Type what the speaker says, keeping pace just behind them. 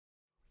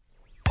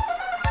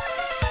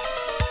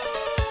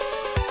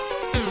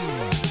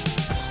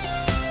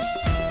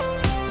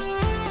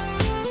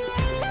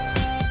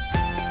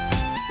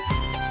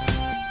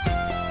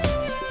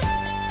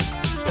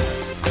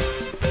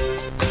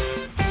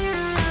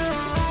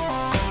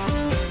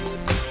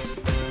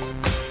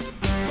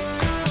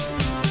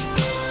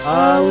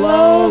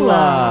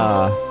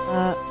Alola!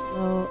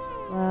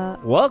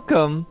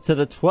 Welcome to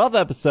the 12th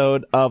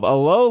episode of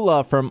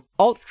Alola from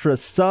Ultra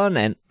Sun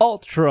and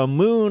Ultra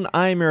Moon.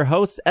 I'm your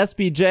host,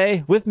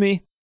 SBJ. With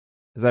me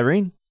is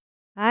Irene.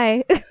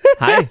 Hi.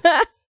 Hi.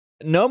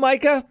 No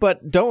Micah,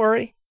 but don't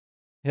worry.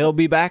 He'll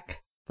be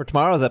back for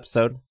tomorrow's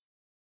episode,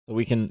 so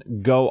we can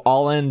go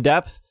all in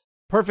depth.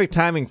 Perfect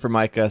timing for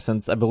Micah,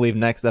 since I believe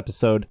next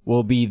episode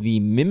will be the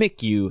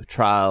Mimikyu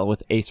trial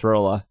with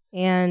Acerola.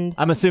 And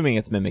I'm assuming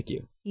it's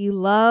Mimikyu. he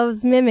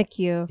loves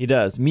Mimikyu. He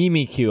does.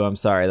 Mimikyu, I'm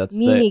sorry. That's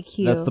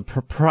Mimikyu. That's the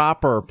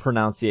proper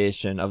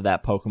pronunciation of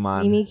that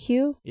Pokemon.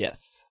 Mimikyu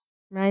Yes.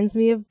 reminds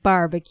me of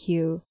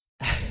barbecue.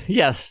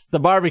 Yes,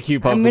 the barbecue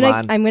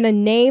Pokemon. I'm gonna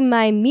name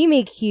my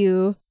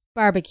Mimikyu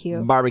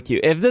Barbecue. Barbecue.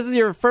 If this is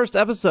your first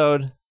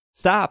episode,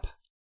 stop.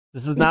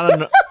 This is not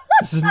a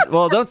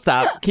well, don't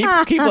stop. Keep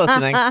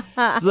listening.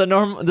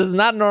 This is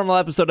not a normal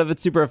episode of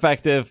It's Super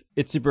Effective.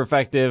 It's Super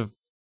Effective.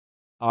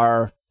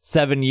 Our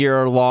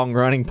 7-year-long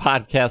running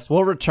podcast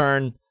will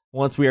return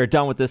once we are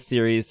done with this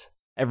series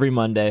every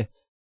Monday.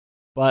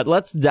 But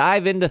let's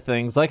dive into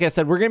things. Like I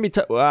said, we're going to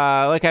be,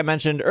 like I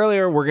mentioned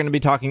earlier, we're going to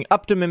be talking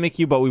up to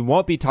Mimikyu, but we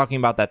won't be talking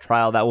about that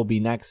trial. That will be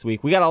next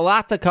week. We got a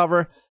lot to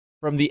cover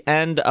from the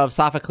end of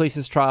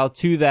Sophocles' trial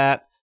to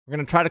that. We're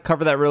going to try to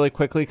cover that really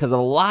quickly because a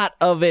lot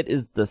of it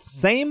is the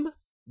same.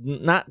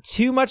 Not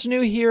too much new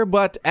here,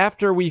 but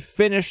after we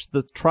finish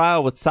the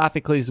trial with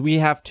Sophocles, we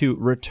have to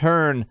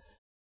return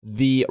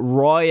the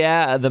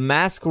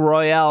Mask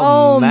Royale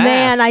Oh mask.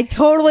 man, I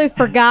totally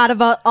forgot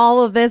about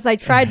all of this. I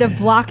tried to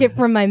block it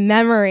from my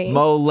memory.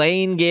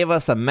 Molayne gave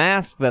us a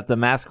mask that the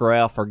Mask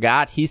Royale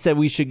forgot. He said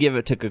we should give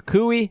it to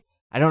Kukui.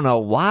 I don't know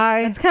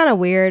why. It's kind of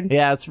weird.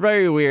 Yeah, it's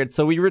very weird.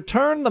 So we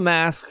return the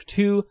mask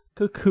to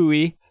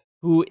Kukui,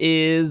 who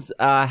is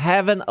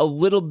having a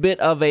little bit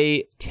of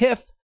a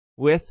tiff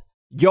with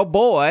your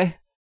boy,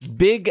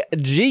 Big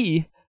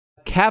G,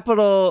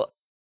 capital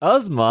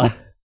Uzma.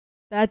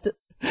 That's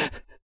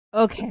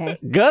okay.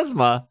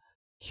 Guzma.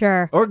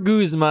 Sure. Or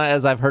Guzma,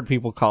 as I've heard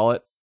people call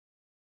it.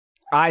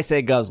 I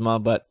say Guzma,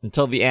 but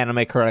until the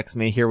anime corrects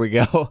me, here we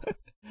go.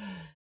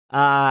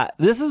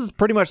 This is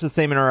pretty much the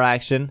same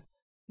interaction.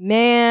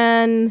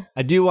 Man.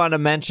 I do want to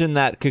mention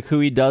that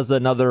Kukui does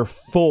another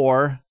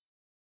 4,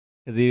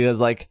 because he does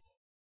like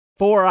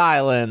 4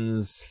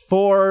 islands,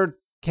 4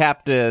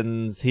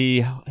 captains.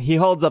 He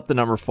holds up the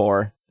number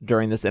 4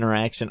 during this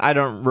interaction. I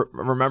don't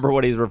remember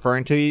what he's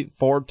referring to.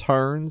 4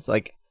 turns?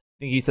 Like,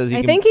 I think he says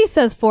I think he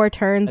says 4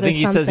 turns or something like that.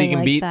 I think he says he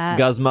can beat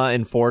Guzma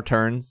in 4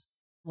 turns.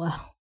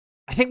 Well,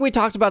 I think we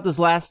talked about this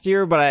last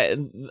year, but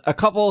a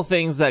couple of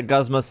things that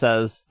Guzma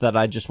says that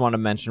I just want to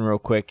mention real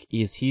quick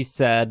is he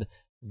said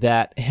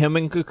that him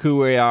and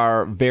Kukui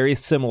are very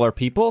similar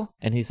people,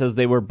 and he says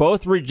they were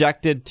both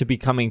rejected to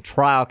becoming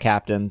trial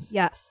captains.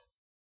 yes.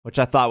 Which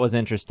I thought was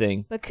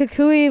interesting. But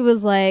Kukui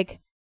was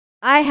like,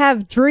 I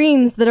have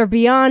dreams that are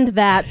beyond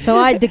that, so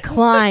I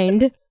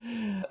declined.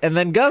 And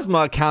then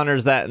Guzma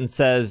counters that and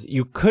says,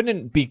 you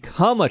couldn't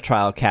become a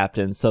trial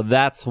captain, so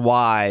that's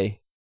why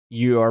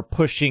you are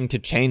pushing to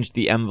change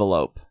the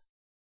envelope.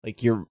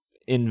 Like, you're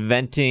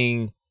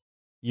inventing...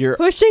 You're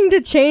pushing to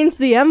change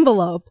the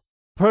envelope.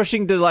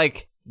 Pushing to,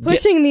 like...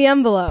 Pushing the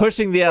envelope.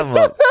 Pushing the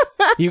envelope.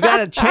 You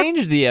gotta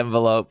change the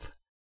envelope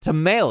to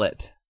mail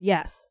it.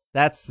 Yes.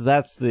 That's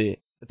the...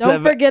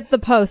 Don't forget the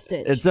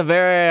postage. It's a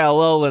very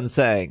Alolan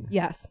saying.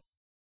 Yes.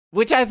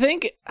 Which I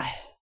think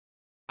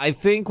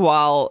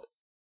while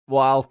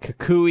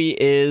Kukui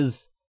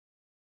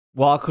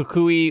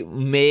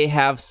may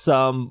have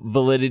some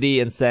validity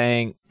in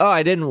saying, oh,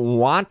 I didn't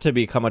want to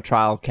become a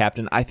trial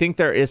captain, I think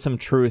there is some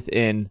truth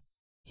in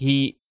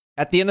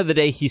at the end of the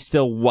day, he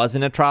still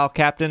wasn't a trial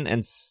captain,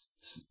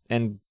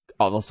 and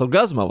also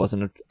Guzma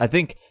wasn't. I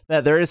think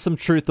that there is some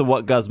truth to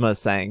what Guzma is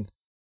saying.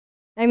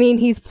 I mean,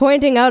 he's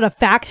pointing out a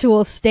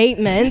factual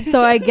statement,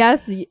 so I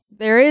guess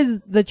there is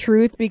the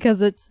truth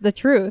because it's the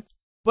truth.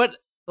 But,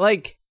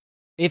 like,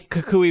 if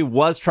Kukui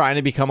was trying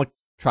to become a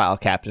trial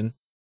captain,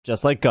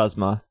 just like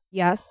Guzma,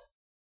 yes,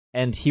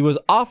 and he was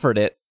offered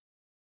it,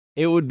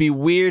 it would be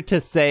weird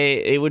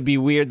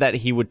that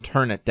he would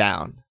turn it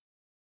down.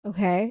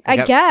 Okay. I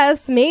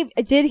guess, maybe,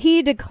 did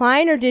he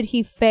decline or did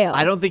he fail?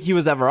 I don't think he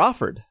was ever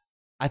offered.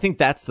 I think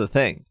that's the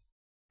thing.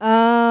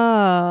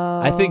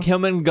 Oh. I think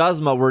him and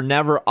Guzma were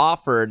never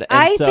offered. And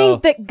I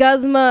think that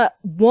Guzma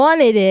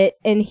wanted it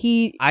and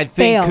he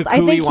failed.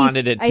 Kukui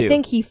wanted it too. I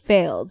think he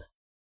failed.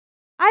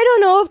 I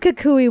don't know if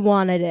Kukui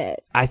wanted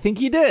it. I think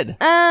he did.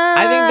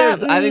 I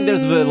think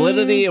there's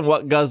validity in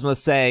what Guzma's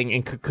saying,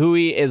 and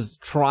Kukui is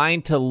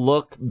trying to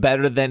look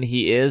better than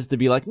he is to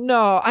be like,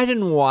 no, I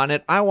didn't want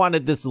it. I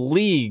wanted this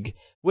league,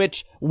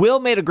 which Will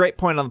made a great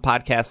point on the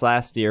podcast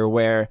last year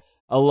where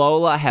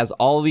Alola has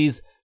all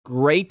these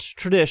great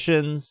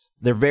traditions.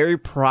 They're very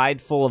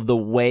prideful of the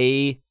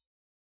way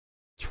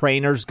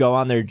trainers go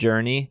on their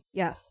journey.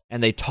 Yes.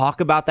 And they talk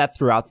about that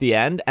throughout the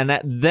end. And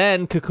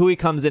then Kukui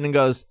comes in and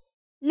goes,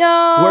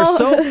 no,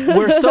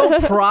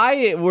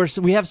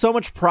 we have so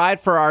much pride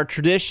for our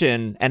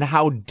tradition and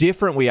how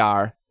different we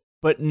are.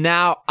 But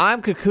now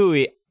I'm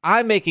Kukui.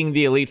 I'm making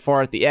the Elite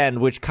Four at the end,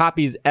 which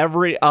copies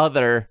every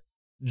other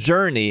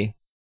journey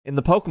in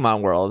the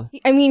Pokemon world.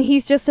 I mean,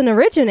 he's just an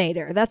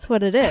originator. That's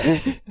what it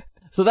is.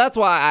 So that's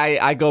why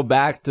I go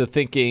back to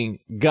thinking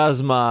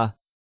Guzma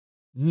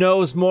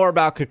knows more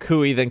about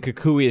Kukui than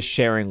Kukui is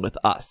sharing with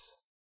us.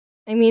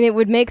 I mean, it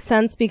would make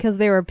sense because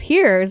they were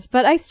peers,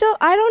 but I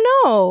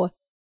don't know.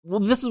 Well,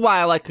 this is why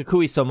I like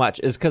Kukui so much,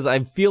 is because I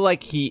feel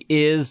like he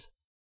is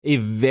a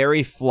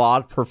very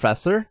flawed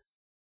professor,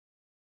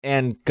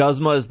 and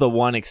Guzma is the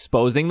one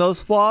exposing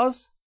those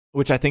flaws,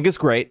 which I think is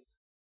great,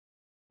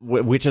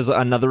 which is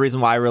another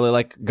reason why I really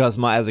like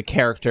Guzma as a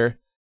character.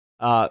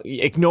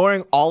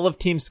 Ignoring all of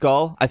Team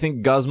Skull, I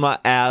think Guzma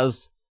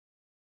as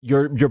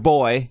your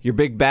boy, your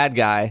big bad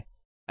guy,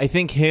 I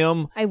think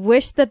him... I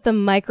wish that the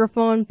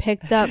microphone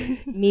picked up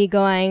me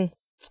going,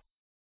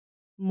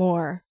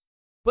 more.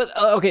 But,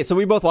 okay, so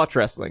we both watch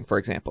wrestling, for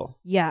example.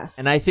 Yes.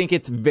 And I think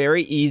it's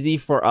very easy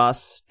for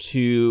us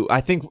to...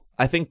 I think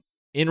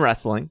in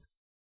wrestling,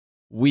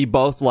 we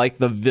both like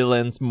the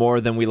villains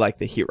more than we like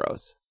the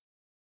heroes.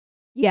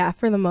 Yeah,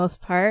 for the most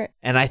part.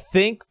 And I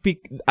think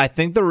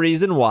the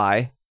reason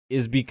why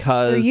is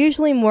because... They're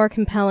usually more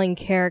compelling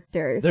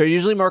characters. They're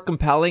usually more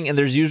compelling, and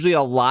there's usually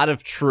a lot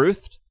of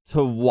truth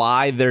to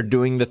why they're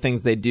doing the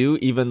things they do,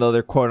 even though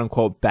they're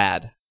quote-unquote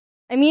bad.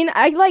 I mean,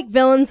 I like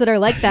villains that are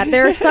like that.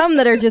 There are some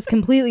that are just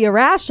completely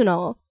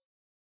irrational,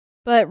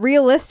 but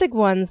realistic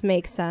ones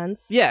make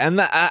sense. Yeah,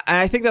 and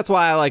I think that's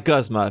why I like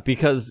Guzma,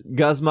 because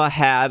Guzma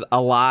had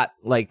a lot,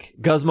 like,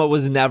 Guzma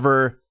was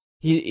never...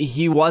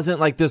 He wasn't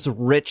like this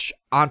rich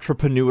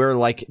entrepreneur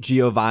like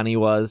Giovanni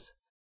was.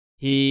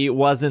 He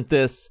wasn't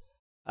this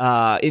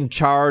in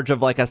charge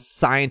of like a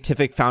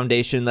scientific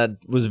foundation that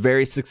was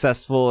very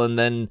successful, and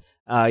then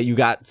you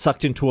got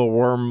sucked into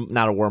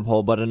not a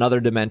wormhole, but another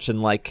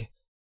dimension like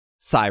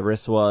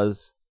Cyrus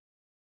was.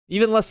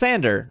 Even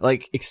Lysander,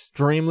 like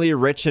extremely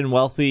rich and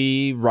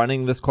wealthy,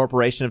 running this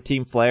corporation of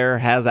Team Flare,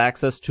 has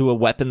access to a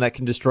weapon that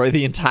can destroy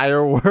the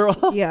entire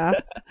world.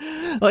 Yeah.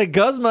 Like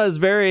Guzma is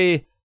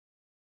very...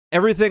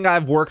 Everything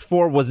I've worked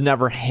for was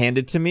never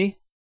handed to me,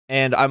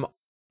 and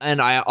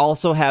I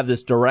also have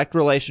this direct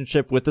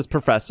relationship with this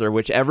professor,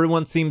 which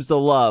everyone seems to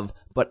love,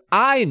 but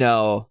I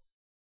know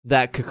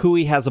that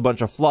Kukui has a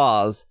bunch of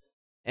flaws,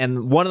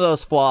 and one of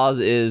those flaws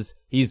is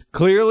he's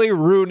clearly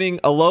ruining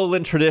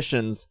Alolan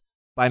traditions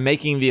by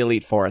making the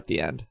Elite Four at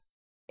the end.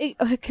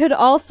 It could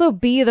also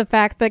be the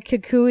fact that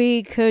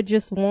Kukui could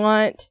just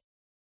want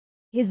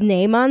his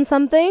name on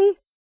something.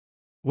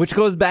 Which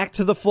goes back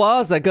to the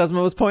flaws that Guzma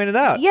was pointing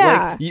out.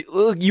 Yeah.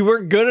 Like, you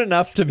weren't good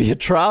enough to be a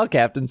trial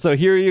captain, so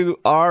here you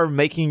are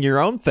making your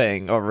own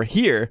thing over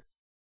here.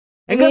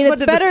 And I mean,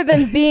 it's better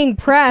than being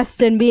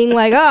pressed and being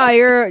like, oh,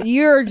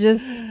 you're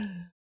just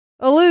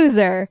a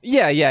loser.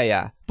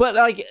 Yeah. But,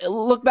 like,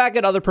 look back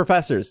at other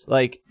professors,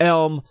 like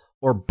Elm,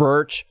 or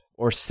Birch,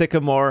 or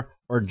Sycamore,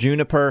 or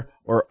Juniper,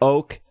 or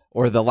Oak,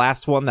 or the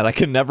last one that I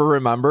can never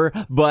remember.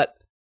 But,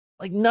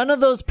 like, none of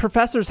those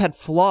professors had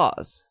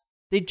flaws.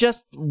 They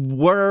just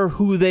were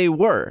who they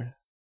were.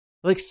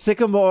 Like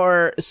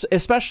Sycamore,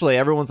 especially,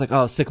 everyone's like,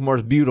 oh,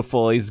 Sycamore's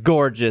beautiful. He's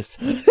gorgeous.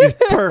 He's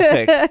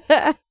perfect.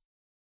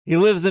 He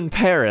lives in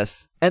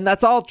Paris. And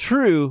that's all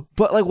true.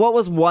 But like, what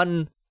was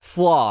one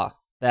flaw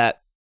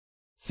that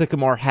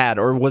Sycamore had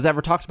or was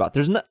ever talked about?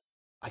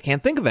 I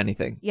can't think of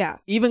anything. Yeah.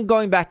 Even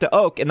going back to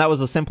Oak, and that was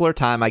a simpler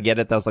time. I get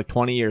it. That was like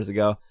 20 years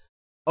ago.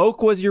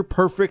 Oak was your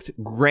perfect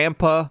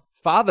grandpa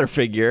father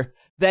figure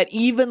that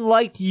even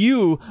liked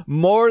you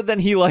more than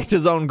he liked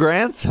his own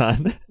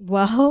grandson.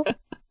 Well,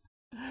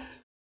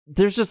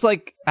 there's just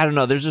like, I don't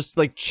know, there's just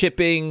like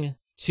chipping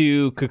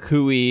to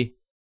Kukui,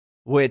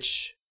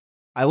 which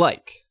I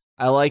like.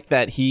 I like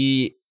that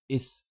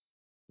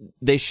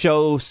they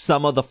show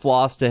some of the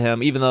flaws to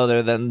him, even though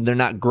they're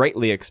not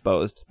greatly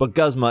exposed. But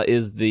Guzma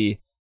is the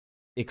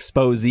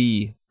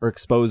exposee or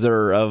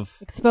exposer of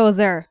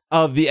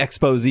the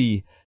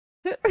exposee.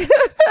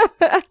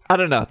 I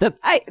don't know.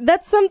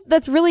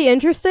 That's really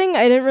interesting.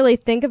 I didn't really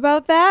think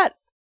about that.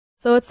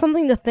 So it's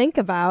something to think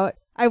about.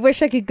 I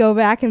wish I could go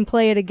back and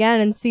play it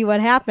again and see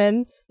what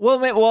happened.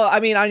 Well, I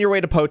mean, on your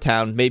way to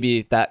Po-Town,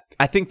 maybe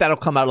I think that'll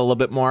come out a little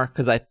bit more,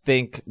 because I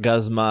think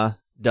Guzma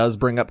does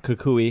bring up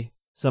Kukui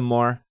some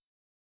more.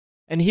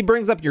 And he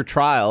brings up your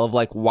trial of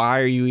like, why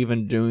are you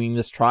even doing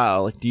this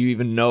trial? Like, do you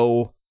even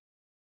know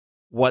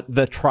what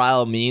the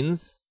trial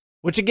means?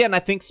 Which again, I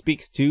think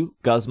speaks to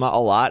Guzma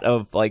a lot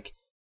of like,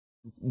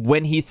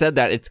 when he said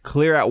that, it's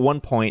clear at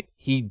one point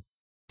he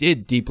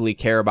did deeply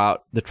care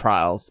about the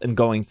trials and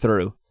going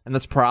through. And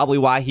that's probably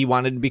why he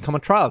wanted to become a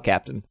trial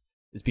captain,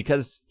 is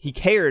because he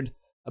cared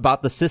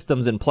about the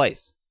systems in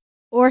place.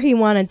 Or he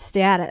wanted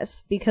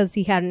status because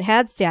he hadn't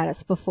had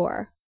status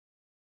before.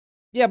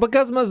 Yeah, but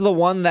Guzma's the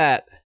one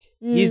that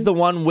he's the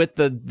one with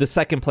the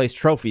second place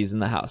trophies in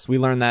the house. We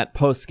learned that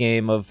post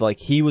game of like,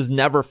 he was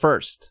never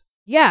first.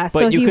 Yeah, but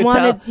so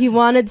he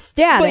wanted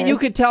status. But you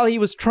could tell he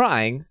was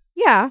trying.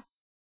 Yeah.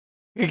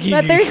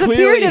 But there's a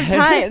period of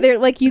time there,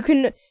 like you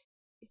can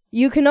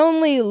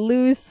only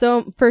lose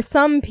for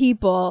some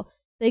people,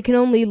 they can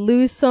only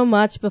lose so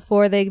much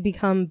before they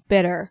become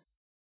bitter.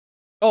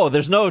 Oh,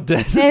 there's no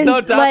doubt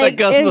that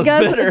Guzma's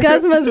bitter.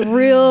 Guzma's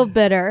real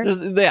bitter.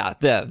 There's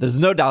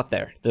no doubt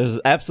there. There's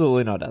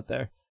absolutely no doubt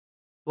there.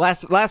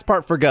 Last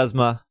part for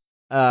Guzma.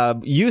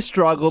 You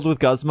struggled with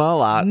Guzma a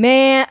lot.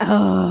 Man,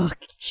 oh,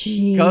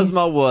 jeez.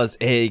 Guzma was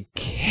a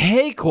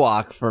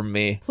cakewalk for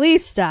me.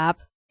 Please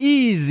stop.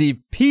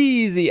 Easy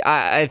peasy.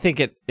 I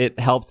think it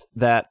helped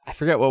that I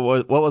forget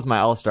what was my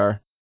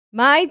all-star.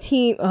 My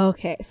team.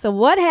 Okay, so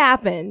what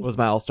happened Was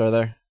my all-star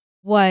there?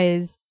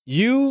 was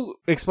You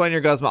explain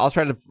your Guzma. I'll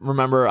try to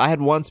remember. I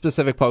had one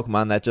specific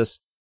Pokemon that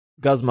just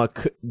Guzma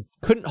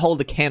couldn't hold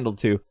a candle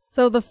to.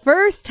 so the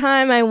first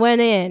time I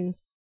went in,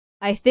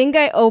 I think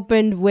I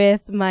opened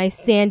with my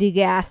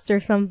Sandygast or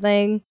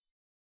something,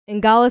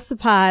 and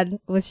Golisopod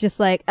was just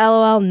like,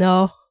 LOL,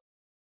 no.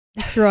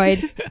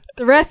 Destroyed.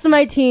 The rest of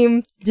my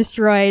team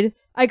destroyed.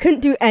 I couldn't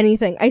do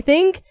anything. I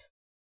think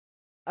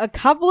a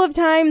couple of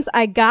times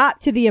I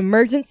got to the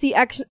emergency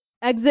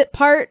exit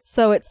part,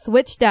 so it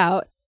switched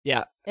out.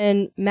 Yeah.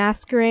 And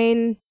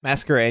Masquerain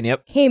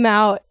Yep. came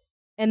out,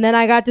 and then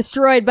I got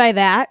destroyed by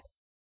that.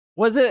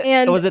 Was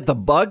it the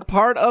bug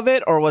part of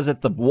it, or was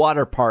it the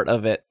water part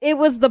of it? It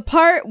was the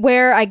part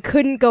where I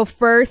couldn't go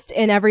first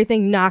and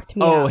everything knocked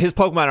me out. Oh, his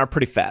Pokemon are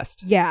pretty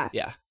fast. Yeah.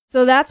 Yeah.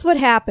 So that's what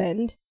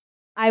happened.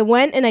 I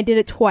went and I did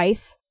it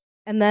twice,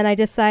 and then I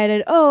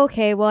decided, oh,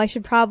 okay, well, I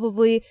should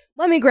probably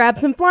let me grab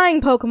some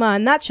flying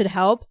Pokemon. That should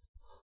help.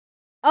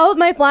 All of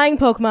my flying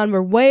Pokemon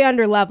were way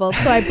under leveled,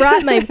 so I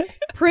brought my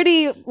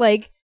pretty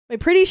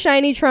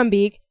shiny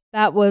Trumbeak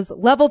that was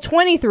level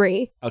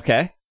 23.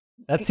 Okay.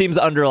 That seems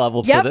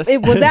underleveled Yep, for this.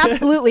 it was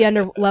absolutely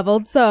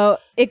underleveled, so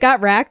it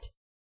got wrecked.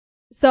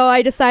 So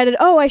I decided,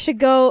 I should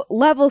go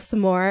level some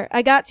more.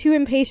 I got too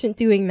impatient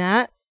doing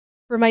that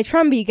for my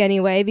Trumbeak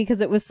anyway,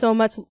 because it was so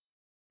much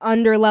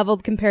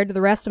underleveled compared to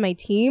the rest of my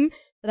team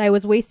that I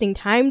was wasting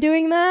time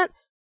doing that.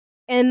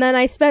 And then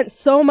I spent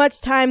so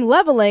much time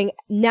leveling.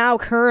 Now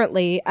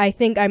currently, I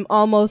think I'm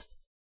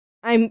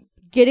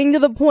getting to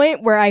the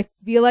point where I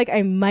feel like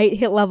I might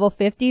hit level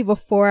 50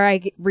 before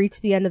I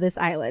reach the end of this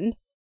island.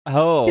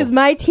 Oh. Because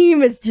my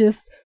team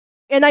is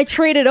and I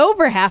traded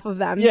over half of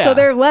them. Yeah. So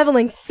they're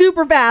leveling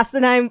super fast,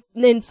 and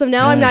so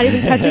now I'm not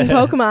even catching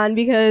Pokemon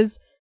because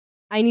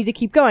I need to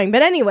keep going.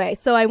 But anyway,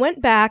 so I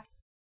went back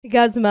to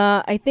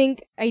Guzma. I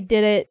think I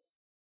did it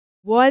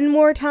one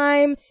more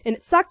time, and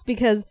it sucked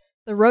because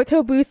the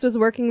Roto Boost was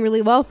working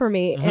really well for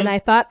me, and I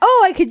thought,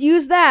 I could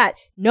use that.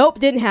 Nope,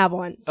 didn't have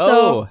one.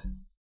 So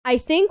I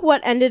think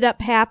what ended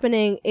up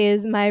happening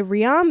is my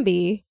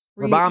Ribombee.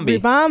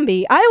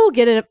 I will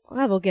get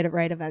it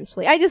right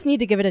eventually. I just need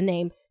to give it a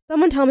name.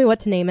 Someone tell me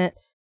what to name it.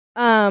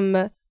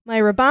 My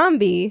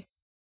Ribombee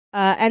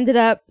ended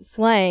up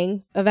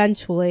slaying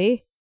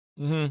eventually.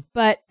 Mm-hmm.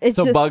 But it's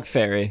so just Bug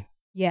Fairy.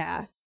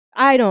 Yeah.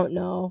 I don't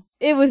know.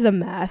 It was a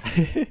mess.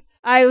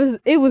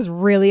 It was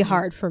really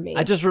hard for me.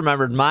 I just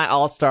remembered my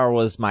all-star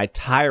was my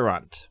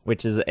Tyrant,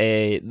 which is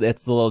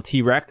it's the little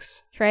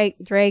T-Rex.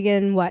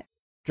 Dragon what?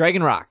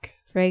 Dragon Rock.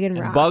 Dragon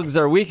And Rock. bugs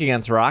are weak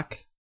against rock.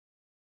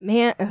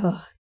 Man,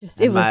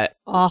 it was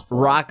awful.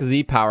 Rock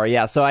Z power,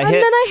 yeah. So I and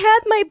then I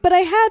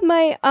had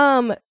my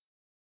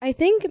I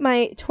think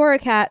my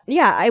Torracat.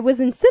 Yeah, I was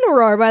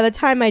Incineroar by the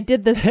time I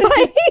did this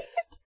fight.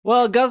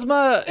 Well,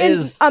 Guzma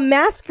is a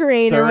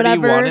Masquerain or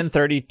whatever. 31 and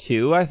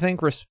 32, I think.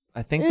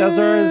 I think those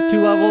are his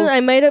two levels.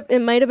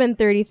 It might have been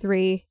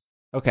 33.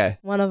 Okay.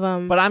 One of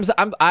them. But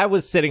I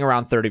was sitting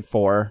around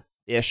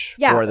 34-ish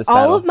for this all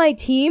battle. of my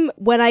team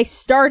when I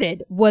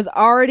started was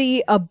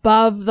already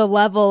above the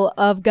level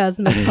of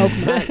Guzma's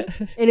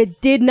Pokemon, and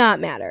it did not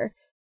matter.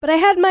 But I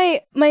had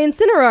my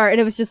Incineroar, and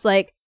it was just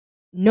like,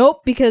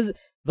 nope, because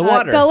the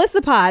water.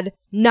 Golisopod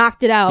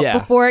knocked it out Yeah.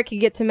 before it could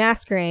get to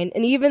Masquerain,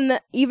 and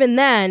even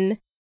then,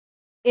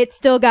 it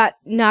still got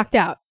knocked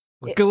out.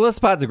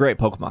 Golisopod's a great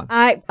Pokemon.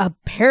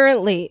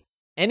 Apparently.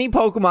 Any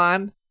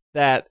Pokemon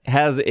that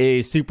has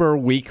a super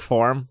weak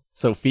form,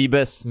 so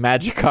Phoebus,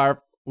 Magikarp,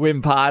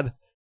 Wimpod,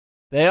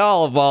 they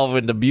all evolve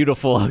into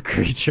beautiful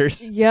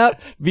creatures.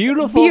 Yep.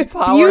 Beautiful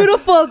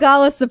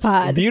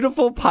Golisopod.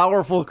 Beautiful,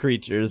 powerful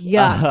creatures.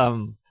 Yeah.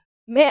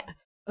 Man,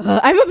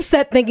 I'm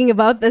upset thinking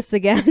about this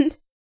again.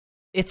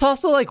 It's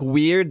also like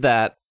weird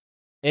that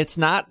it's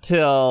not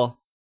till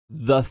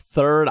the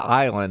third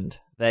island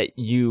that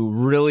you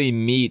really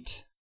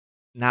meet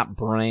not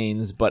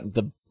Brains, but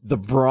the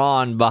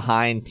brawn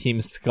behind Team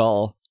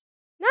Skull.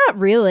 Not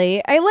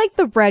really. I like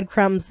the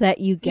breadcrumbs that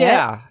you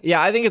get.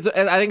 Yeah. I think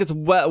it's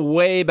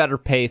way better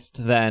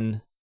paced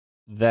than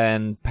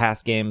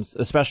past games,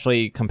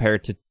 especially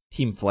compared to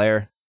Team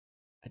Flare.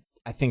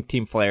 I think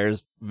Team Flare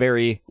is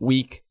very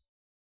weak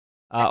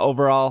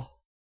overall.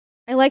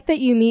 I like that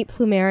you meet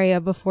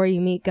Plumeria before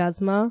you meet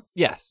Guzma.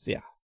 Yes,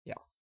 yeah.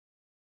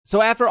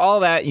 So after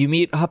all that, you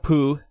meet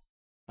Hapu,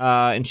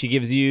 and she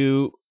gives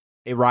you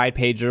a ride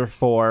pager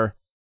for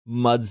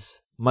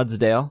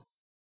Mudsdale.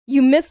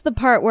 You missed the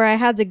part where I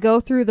had to go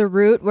through the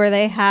route where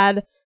they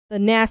had the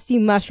nasty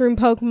mushroom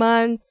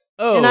Pokemon.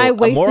 Oh, and I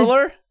wasted, a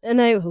Morlar?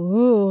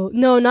 No,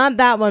 not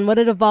that one. What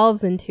it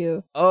evolves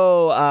into.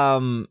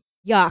 Oh,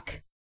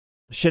 Yuck.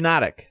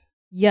 Shiinotic.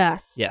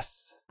 Yes.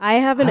 Yes. I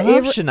have I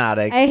love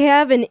Shiinotic. I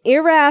have an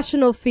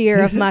irrational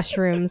fear of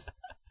mushrooms.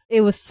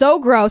 It was so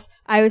gross.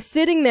 I was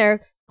sitting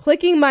there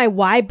clicking my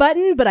Y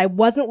button, but I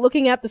wasn't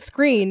looking at the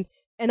screen,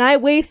 and I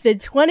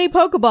wasted 20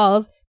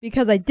 Pokeballs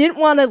because I didn't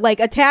want to like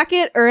attack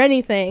it or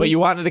anything. But you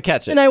wanted to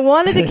catch it. And I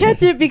wanted to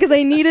catch it because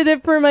I needed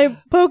it for my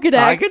Pokedex.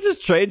 I could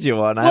just trade you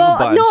one. I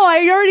have a bunch. No,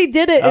 I already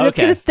did it, and it's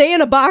Okay. going to stay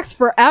in a box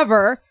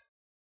forever.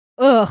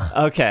 Ugh.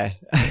 Okay.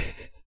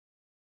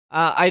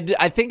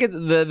 I think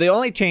the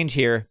only change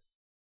here,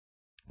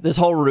 this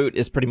whole route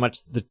is pretty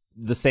much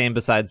the same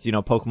besides,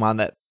 Pokemon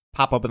that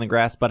pop up in the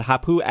grass. But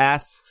Hapu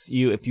asks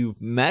you if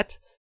you've met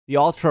the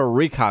Ultra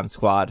Recon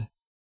Squad.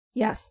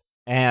 Yes.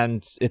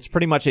 And it's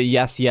pretty much a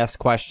yes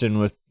question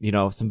with,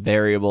 some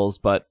variables.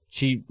 But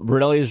she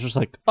really is just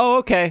like, oh,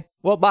 okay.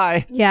 Well,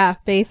 bye. Yeah,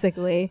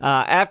 basically.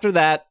 After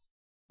that,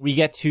 we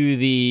get to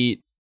the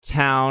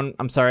town.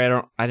 I'm sorry,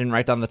 I didn't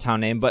write down the town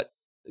name, but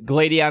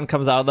Gladion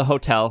comes out of the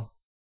hotel,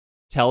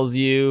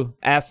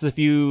 asks if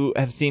you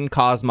have seen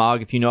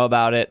Cosmog, if you know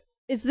about it.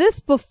 Is this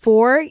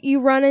before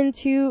you run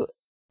into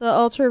the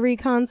Ultra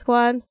Recon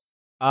Squad?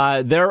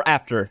 They're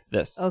after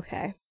this.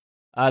 Okay.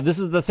 This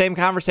is the same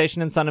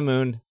conversation in Sun and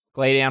Moon.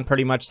 Gladion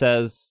pretty much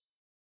says,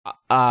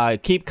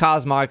 keep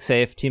Cosmog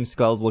safe. Team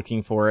Skull's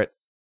looking for it.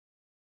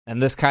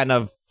 And this kind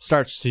of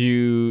starts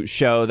to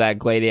show that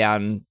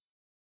Gladion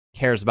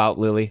cares about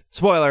Lily.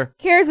 Spoiler.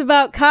 Cares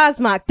about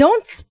Cosmog.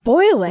 Don't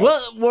spoil it.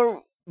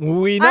 Well,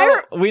 we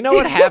know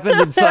what happens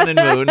in Sun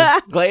and Moon.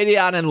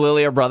 Gladion and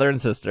Lily are brother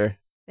and sister.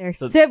 They're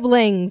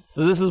siblings.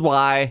 So this is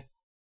why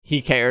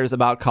he cares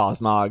about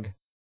Cosmog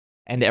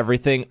and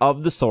everything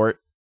of the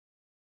sort.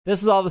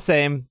 This is all the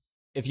same.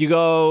 If you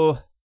go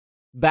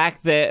back,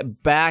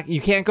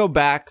 you can't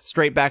go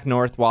straight back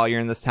north while you're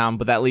in this town,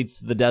 but that leads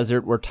to the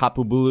desert where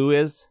Tapu Bulu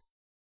is.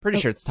 Pretty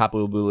sure it's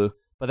Tapu Bulu,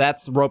 but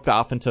that's roped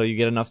off until you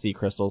get enough Z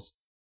crystals.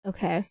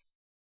 Okay.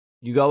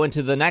 You go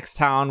into the next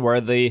town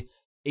where the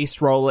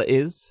Acerola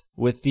is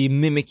with the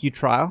Mimikyu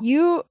trial.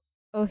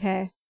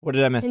 Okay. What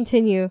did I miss?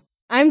 Continue.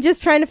 I'm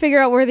just trying to figure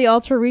out where the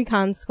Ultra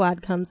Recon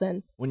Squad comes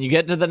in. When you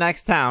get to the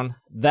next town,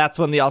 that's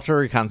when the Ultra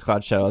Recon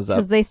Squad shows up.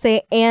 Because they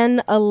say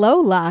an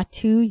Alola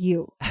to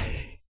you.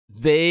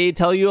 They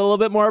tell you a little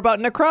bit more about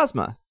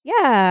Necrozma.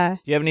 Yeah.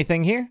 Do you have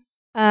anything here?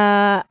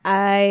 Wow,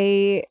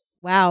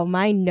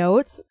 my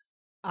notes,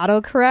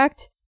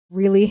 autocorrect,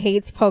 really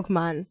hates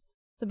Pokemon.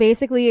 So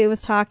basically it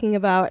was talking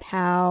about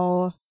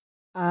how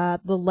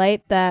the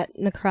light that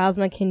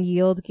Necrozma can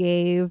yield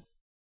gave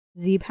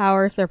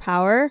Z-Powers their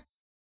power,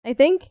 I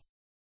think.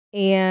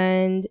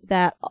 And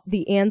that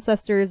the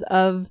ancestors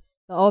of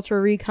the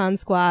Ultra Recon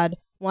Squad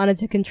wanted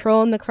to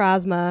control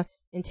Necrozma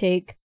and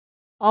take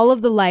all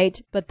of the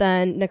light, but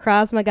then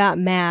Necrozma got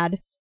mad,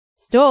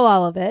 stole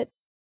all of it,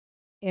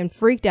 and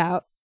freaked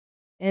out,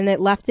 and it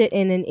left it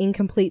in an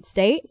incomplete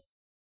state.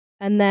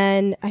 And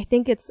then I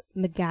think it's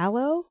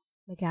Megalo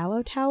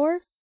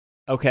Tower?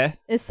 Okay.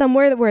 Is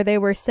somewhere where they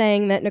were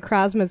saying that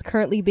Necrozma is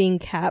currently being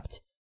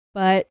kept,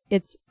 but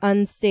it's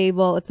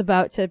unstable. It's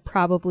about to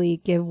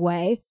probably give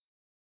way.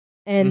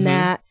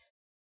 And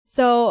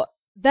so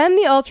then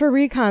the Ultra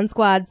Recon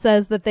Squad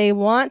says that they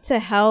want to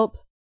help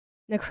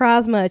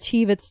Necrozma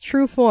achieve its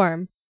true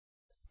form.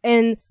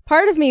 And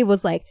part of me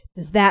was like,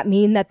 does that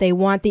mean that they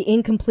want the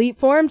incomplete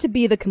form to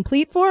be the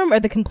complete form or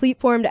the complete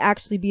form to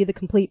actually be the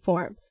complete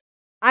form?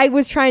 I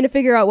was trying to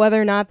figure out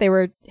whether or not they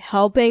were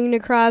helping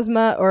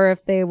Necrozma or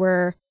if they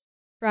were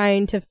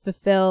trying to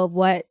fulfill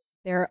what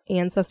their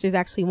ancestors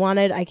actually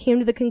wanted. I came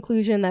to the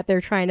conclusion that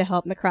they're trying to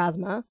help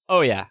Necrozma. Oh,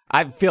 yeah.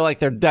 I feel like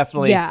they're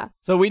definitely... Yeah.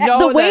 So we know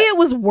the way it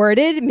was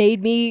worded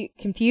made me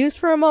confused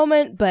for a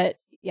moment, but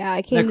yeah,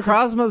 I came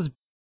Necrozma's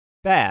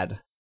bad.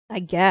 I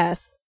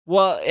guess.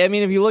 Well, I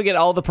mean, if you look at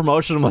all the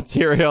promotional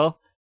material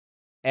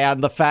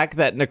and the fact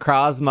that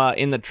Necrozma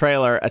in the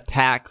trailer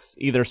attacks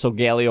either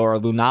Solgaleo or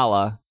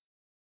Lunala...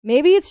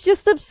 Maybe it's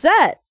just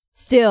upset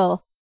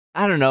still.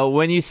 I don't know.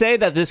 When you say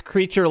that this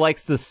creature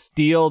likes to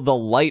steal the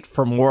light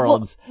from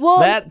worlds, well,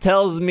 that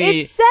tells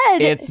me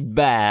it's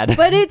bad.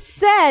 But it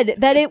said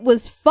that it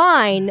was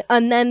fine,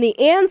 and then the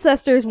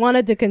ancestors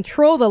wanted to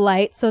control the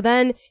light, so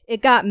then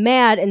it got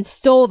mad and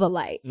stole the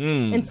light.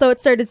 And so it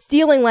started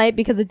stealing light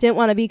because it didn't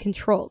want to be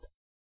controlled.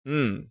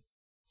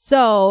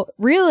 So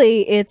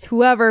really, it's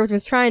whoever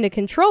was trying to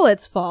control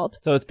its fault.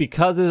 So it's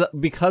because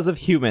of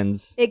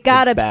humans. It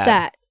got it's upset.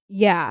 Bad.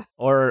 Yeah.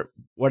 Or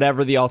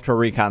whatever the Ultra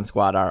Recon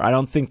Squad are. I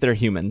don't think they're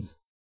humans.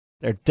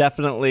 They're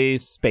definitely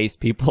space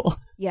people.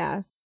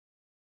 Yeah.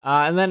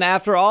 And then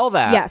after all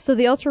that... Yeah, so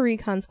the Ultra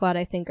Recon Squad,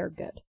 I think, are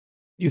good.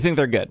 You think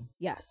they're good?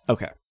 Yes.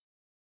 Okay.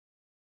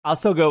 I'll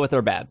still go with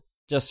they're bad.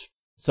 Just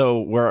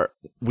so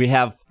we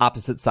have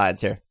opposite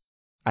sides here.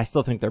 I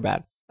still think they're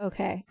bad.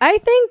 Okay. I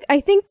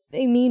think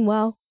they mean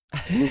well.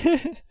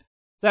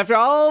 So after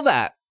all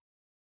that,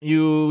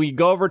 we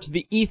go over to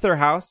the Ether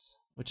House,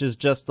 which is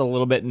just a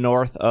little bit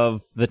north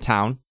of the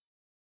town.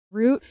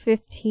 Route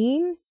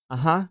 15?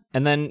 And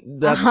then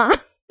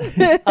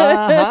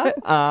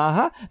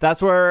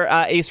That's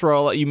where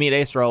you meet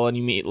Ace Rolla and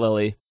you meet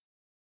Lily.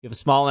 You have a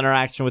small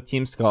interaction with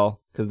Team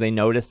Skull because they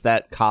notice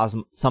that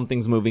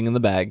something's moving in the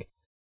bag.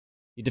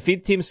 You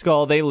defeat Team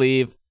Skull, they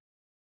leave,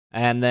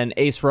 and then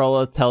Ace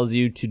Rolla tells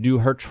you to do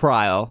her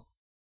trial,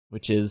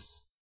 which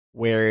is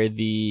where in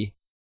the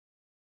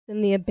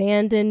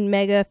abandoned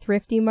Mega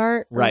Thrifty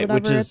Mart, or right, whatever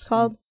which is it's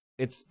called.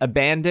 It's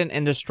abandoned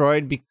and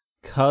destroyed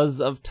because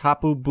of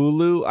Tapu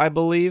Bulu, I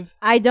believe.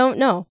 I don't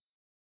know.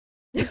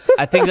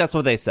 I think that's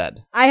what they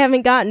said. I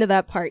haven't gotten to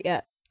that part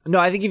yet. No,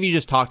 I think if you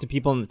just talk to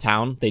people in the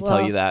town, they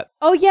tell you that.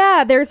 Oh,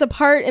 yeah. There's a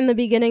part in the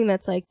beginning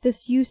that's like,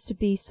 this used to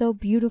be so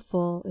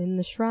beautiful in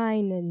the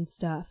shrine and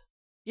stuff.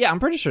 Yeah, I'm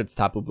pretty sure it's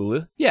Tapu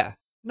Bulu. Yeah.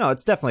 No,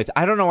 it's definitely...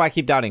 I don't know why I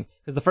keep doubting.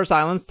 Because the first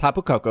island's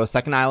Tapu Koko,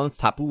 second island's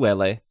Tapu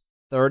Lele,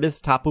 third is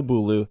Tapu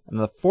Bulu, and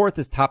the fourth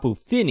is Tapu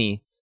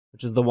Fini,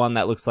 which is the one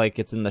that looks like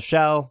it's in the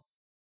shell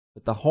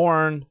with the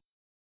horn.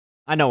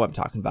 I know what I'm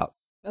talking about.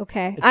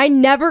 Okay. I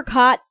never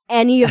caught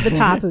any of the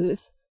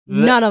Tapus.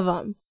 None of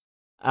them.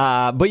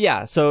 But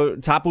yeah, so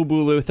Tapu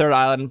Bulu, third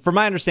island. From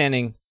my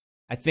understanding,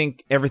 I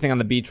think everything on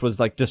the beach was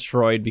like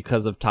destroyed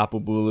because of Tapu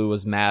Bulu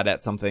was mad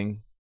at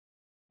something.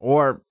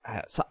 Or,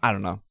 I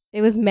don't know.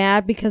 It was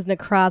mad because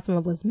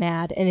Necrozma was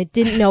mad, and it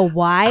didn't know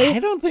why. I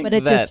don't think but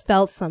it just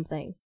felt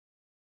something.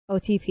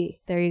 OTP.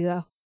 There you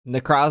go.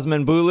 Necrozma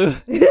and Bulu?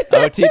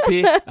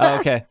 OTP? Oh,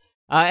 okay.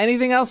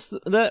 Anything else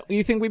that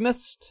you think we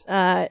missed?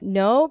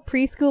 No.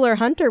 Preschooler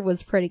Hunter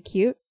was pretty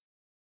cute.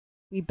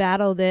 We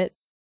battled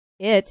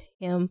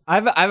him.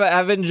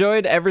 I've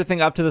enjoyed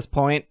everything up to this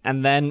point,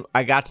 and then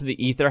I got to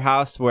the Ether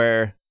House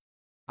where,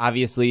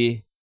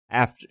 obviously,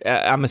 after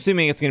I'm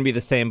assuming it's going to be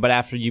the same, but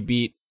after you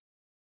beat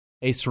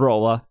Ace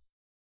Rolla,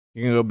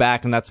 you're going to go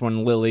back, and that's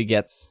when Lily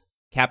gets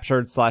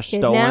captured /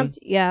 stolen.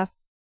 Yeah.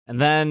 And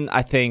then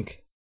I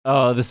think,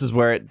 oh, this is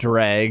where it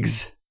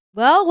drags.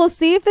 Well, we'll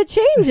see if it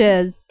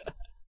changes.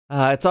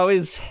 It's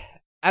always...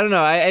 I don't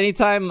know.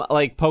 Anytime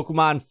like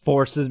Pokemon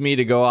forces me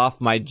to go off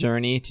my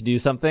journey to do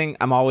something,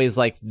 I'm always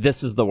like,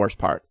 this is the worst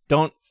part.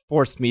 Don't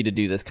force me to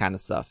do this kind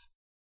of stuff.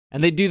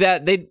 And they do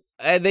that. They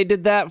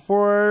did that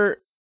for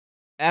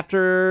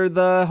after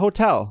the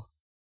hotel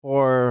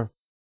or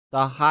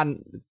the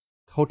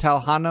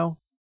Hotel Hano.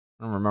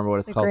 I don't remember what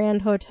it's called.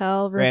 Grand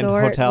Hotel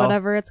Resort,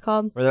 whatever it's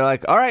called. Where they're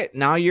like, all right,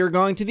 now you're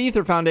going to the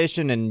Ether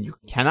Foundation and you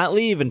cannot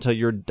leave until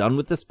you're done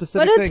with this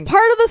specific thing. But it's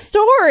part of the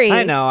story.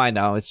 I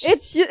know. It's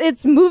just...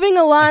 it's moving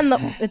along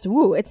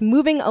it's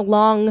moving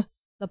along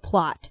the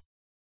plot.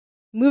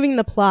 Moving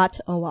the plot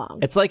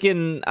along. It's like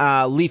in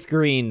Leaf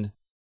Green,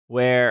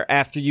 where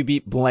after you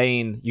beat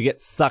Blaine, you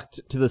get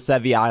sucked to the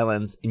Sevi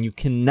Islands and you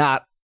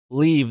cannot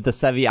leave the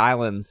Sevi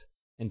Islands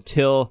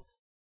until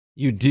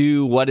you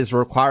do what is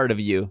required of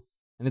you.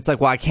 And it's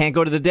like, well, I can't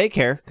go to the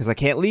daycare because I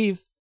can't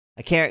leave.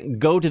 I can't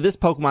go to this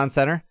Pokemon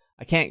Center.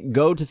 I can't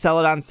go to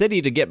Celadon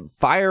City to get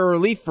fire or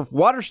leaf for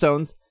water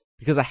stones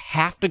because I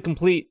have to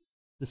complete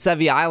the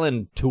Sevi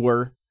Island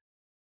tour.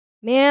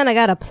 Man, I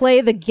gotta play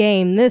the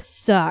game. This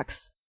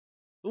sucks.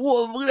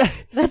 Well,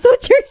 that's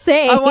what you're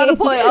saying. I want to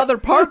play other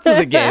parts of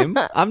the game.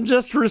 I'm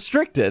just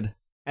restricted.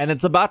 And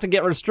it's about to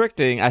get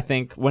restricting, I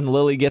think, when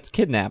Lily gets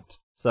kidnapped.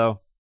 So...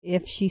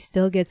 if she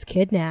still gets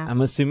kidnapped. I'm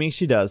assuming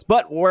she does.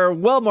 But we're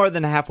well more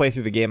than halfway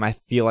through the game, I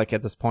feel like,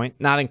 at this point.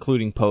 Not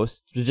including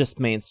post, just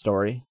main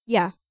story.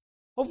 Yeah.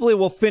 Hopefully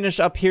we'll finish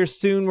up here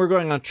soon. We're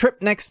going on a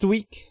trip next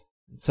week.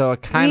 So I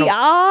kind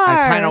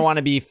of want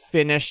to be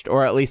finished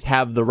or at least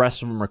have the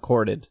rest of them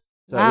recorded.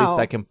 So at least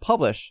I can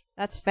publish.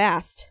 That's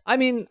fast. I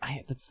mean,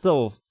 that's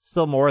still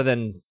more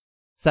than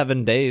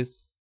 7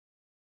 days.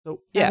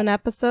 So yeah. 7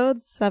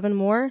 episodes? 7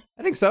 more?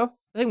 I think so.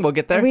 I think we'll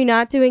get there. Are we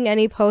not doing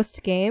any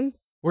post-game?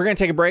 We're going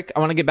to take a break. I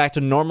want to get back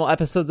to normal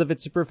episodes of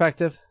It's Super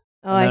Effective.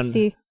 Oh, I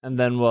see. And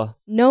then we'll...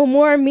 no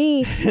more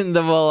me. And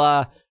then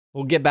we'll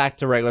get back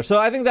to regular. So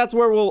I think that's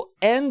where we'll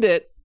end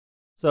it.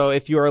 So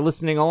if you are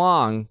listening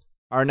along,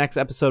 our next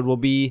episode will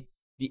be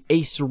the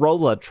Ace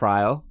Rolla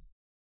trial.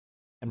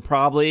 And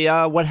probably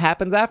what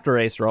happens after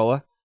Ace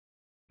Rolla.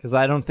 Because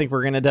I don't think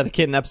we're going to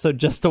dedicate an episode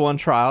just to one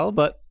trial,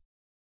 but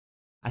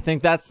I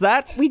think that's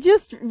that. We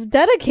just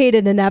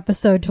dedicated an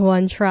episode to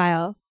one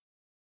trial.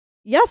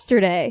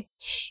 Yesterday.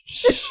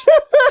 Shh.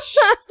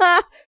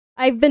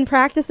 I've been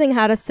practicing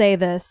how to say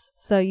this,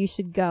 so you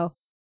should go.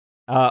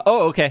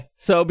 Okay.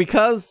 So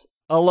because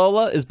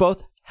Alola is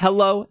both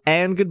hello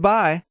and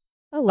goodbye.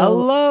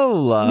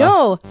 Alola.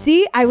 No,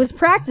 see, I was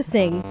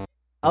practicing.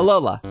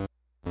 Alola.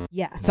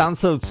 Yes. Sounds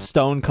so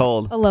stone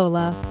cold.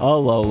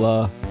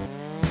 Alola.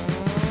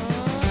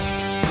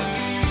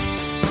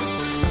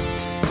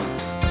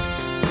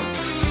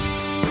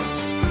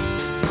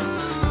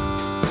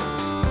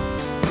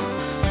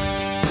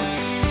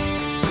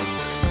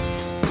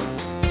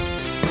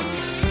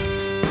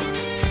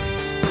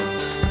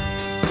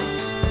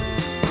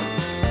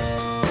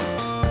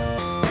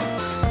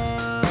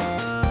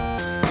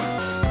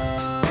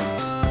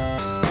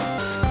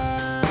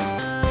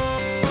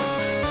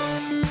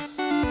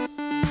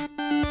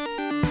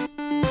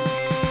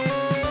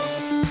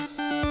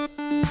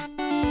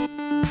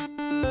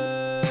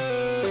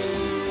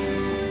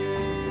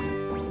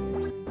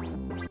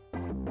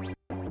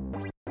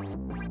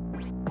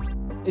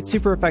 It's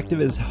Super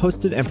Effective is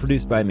hosted and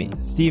produced by me,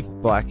 Steve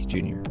Black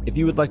Jr. If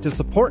you would like to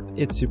support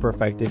It's Super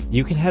Effective,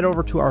 you can head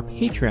over to our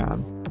Patreon,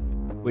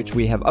 which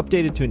we have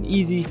updated to an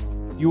easy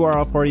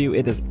URL for you.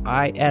 It is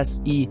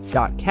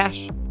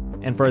ise.cash.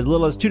 And for as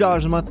little as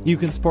 $2 a month, you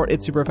can support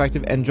It's Super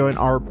Effective and join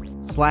our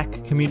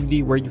Slack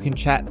community where you can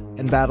chat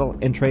and battle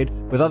and trade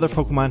with other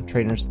Pokemon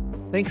trainers.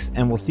 Thanks,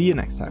 and we'll see you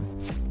next time.